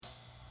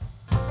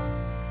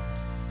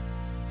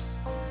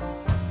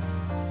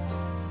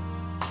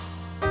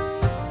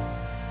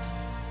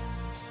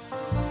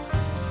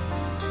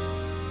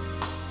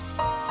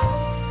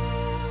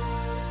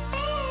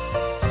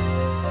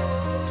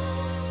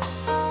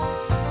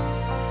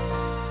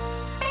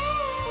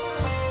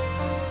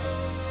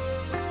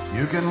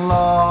You can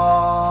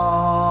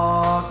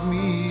lock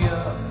me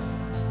up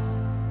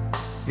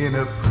in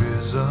a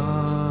prison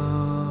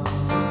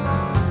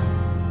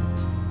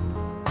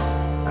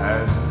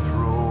and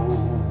throw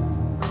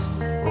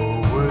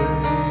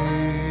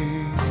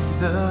away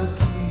the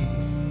key.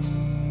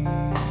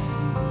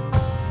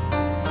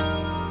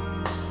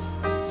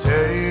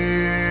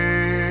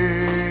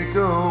 Take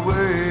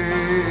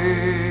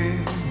away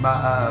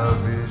my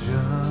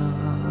vision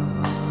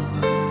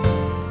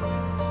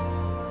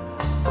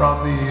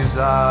from these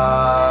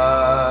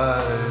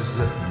eyes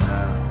that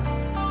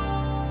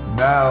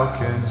now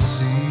can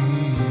see.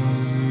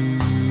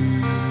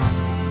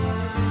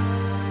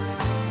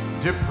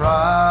 Deprive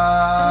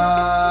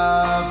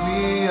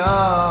me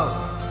of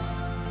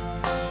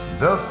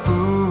the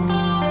food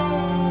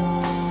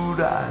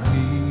I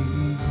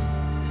need,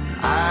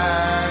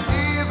 and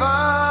even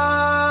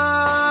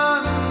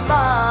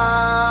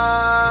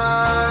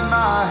bind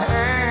my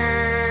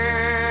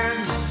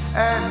hands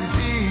and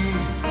feet.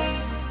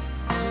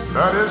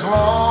 But as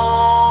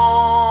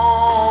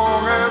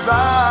long as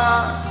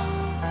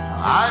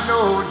I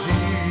know Jesus,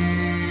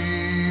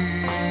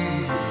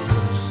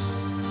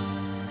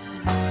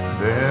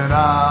 then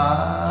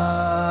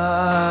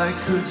I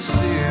could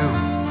still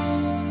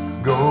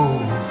go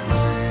free.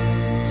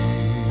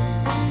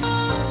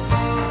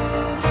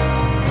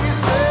 He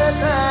said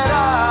that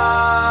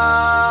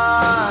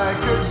I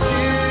could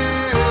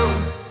still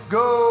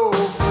go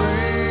free.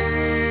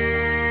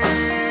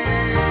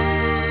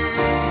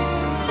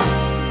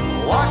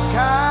 What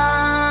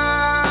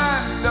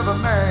kind of a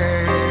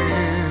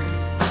man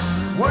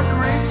would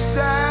reach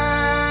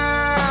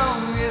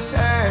down his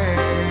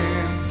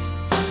hand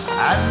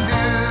and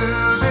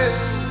do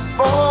this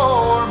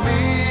for me?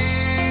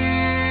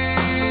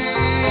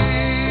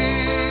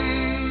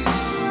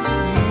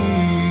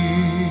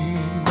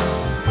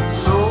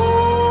 So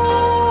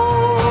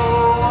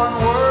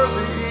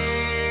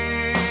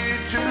unworthy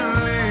to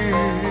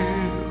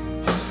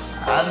live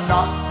and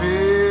not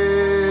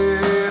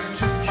fit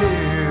to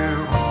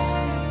kill,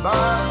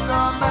 but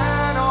the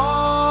man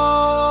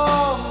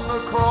on the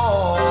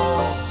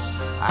cross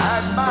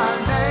had my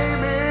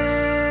name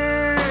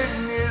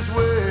in his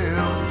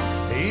will.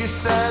 He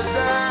said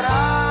that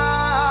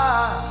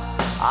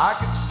I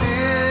could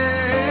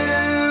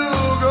still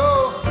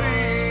go free.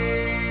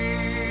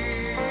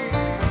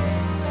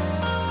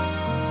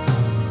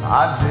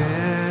 I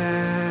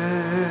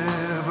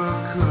never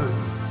could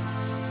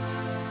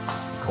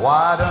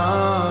quite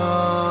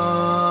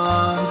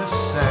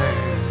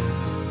understand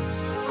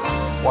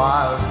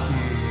why a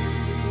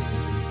king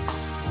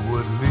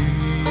would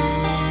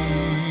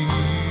leave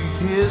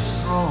his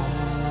throne,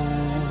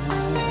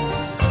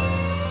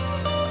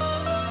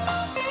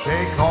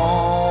 take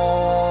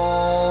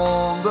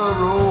on the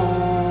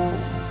role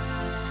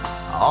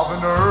of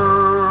an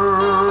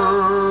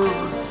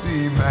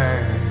earthly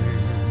man,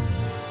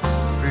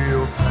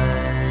 feel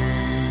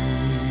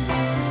pain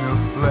of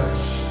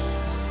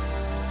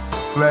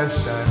flesh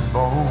and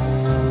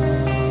bone,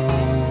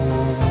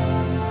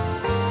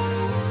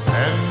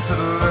 and to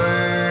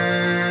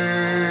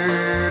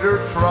later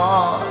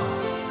trot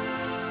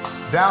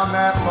down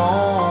that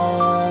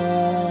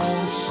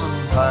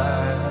lonesome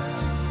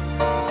path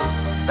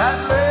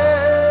that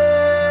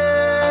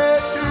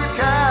led to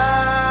Calvary,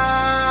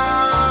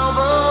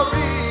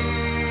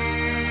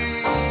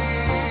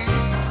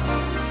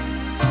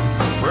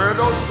 where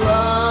those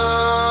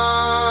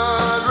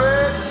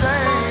blood-red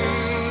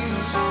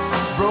stains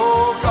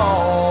broke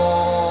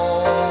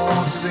all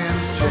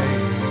sin's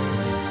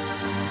chains,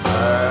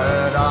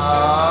 that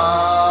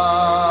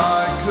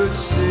I could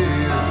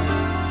still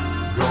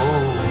go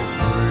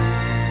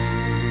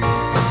free.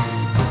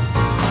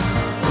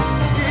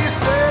 He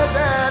said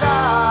that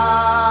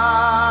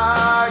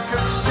I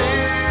could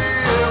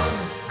still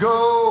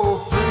go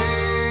free.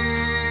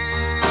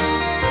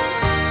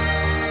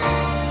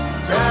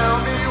 Tell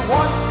me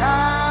what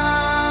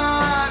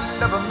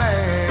kind of a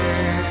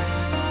man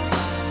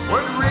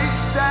would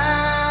reach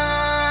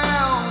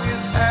down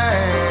his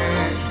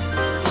hand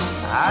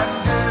and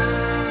do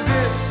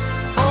this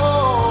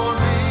for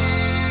me,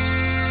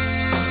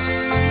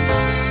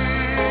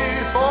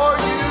 for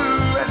you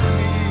and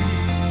me.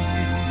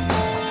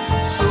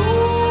 So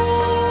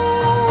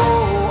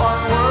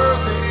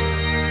unworthy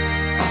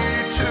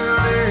to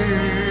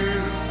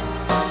live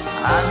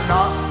and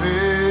not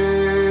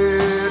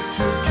fit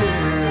to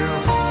kill,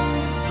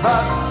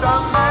 but the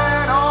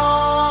man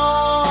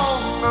on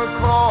the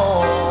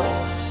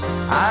cross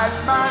had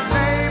my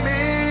name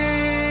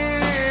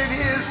in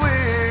his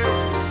will.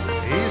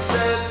 He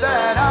said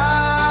that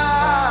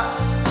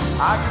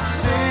I could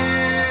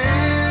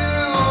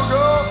still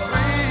go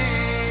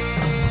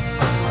free.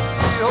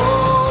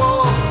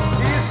 Oh,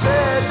 he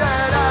said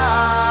that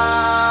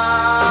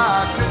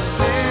I could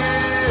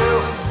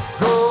still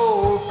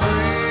go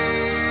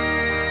free,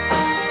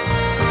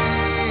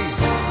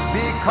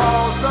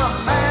 because the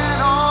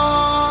man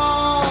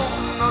on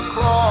the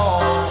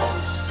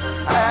cross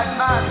had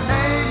my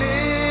name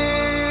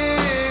in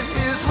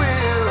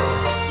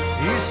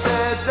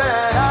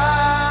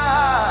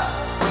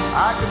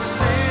I can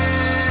still